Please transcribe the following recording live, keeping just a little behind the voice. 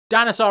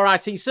Dinosaur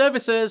IT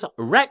Services,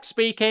 Rex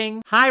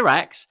speaking. Hi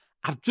Rex,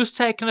 I've just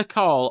taken a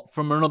call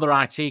from another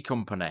IT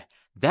company.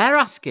 They're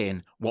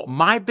asking what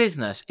my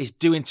business is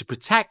doing to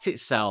protect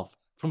itself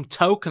from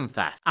token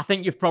theft. I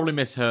think you've probably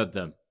misheard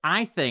them.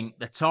 I think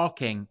they're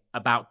talking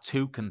about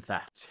toucan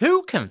theft.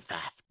 Toucan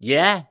theft?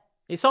 Yeah,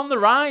 it's on the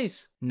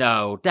rise.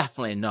 No,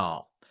 definitely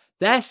not.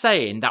 They're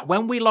saying that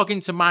when we log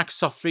into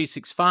Microsoft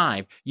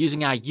 365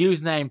 using our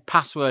username,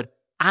 password,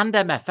 and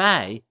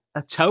MFA,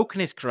 a token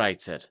is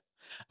created.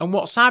 And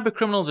what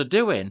cybercriminals are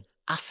doing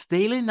are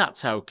stealing that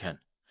token,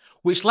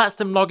 which lets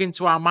them log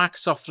into our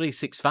Microsoft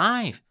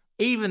 365,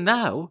 even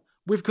though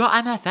we've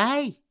got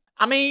MFA.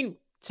 I mean,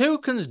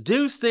 toucans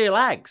do steal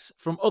eggs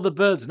from other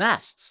birds'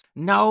 nests.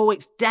 No,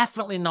 it's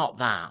definitely not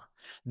that.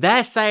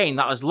 They're saying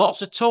that there's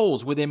lots of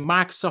tools within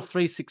Microsoft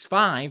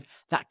 365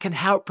 that can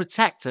help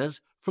protect us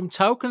from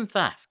token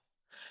theft.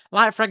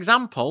 Like, for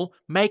example,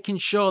 making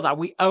sure that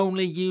we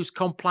only use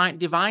compliant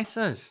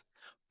devices.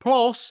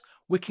 Plus,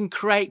 we can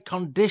create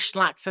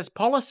conditional access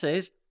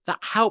policies that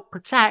help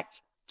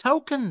protect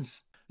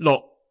tokens.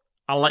 Look,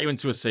 I'll let you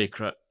into a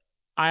secret.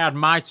 I had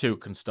my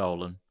toucan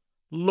stolen.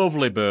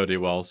 Lovely bird he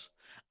was.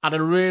 Had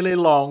a really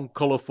long,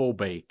 colourful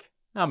beak.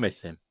 I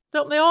miss him.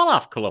 Don't they all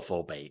have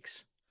colourful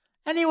beaks?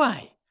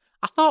 Anyway,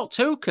 I thought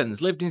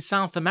toucans lived in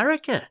South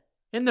America,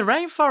 in the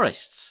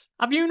rainforests.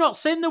 Have you not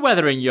seen the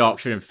weather in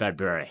Yorkshire in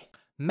February?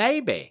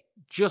 Maybe,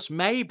 just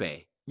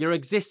maybe, your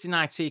existing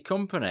IT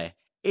company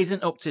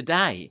isn't up to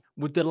date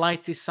with the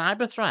latest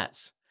cyber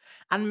threats.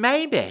 And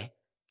maybe,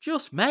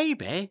 just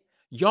maybe,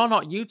 you're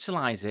not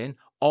utilising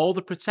all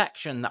the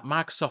protection that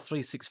Microsoft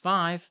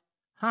 365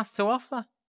 has to offer.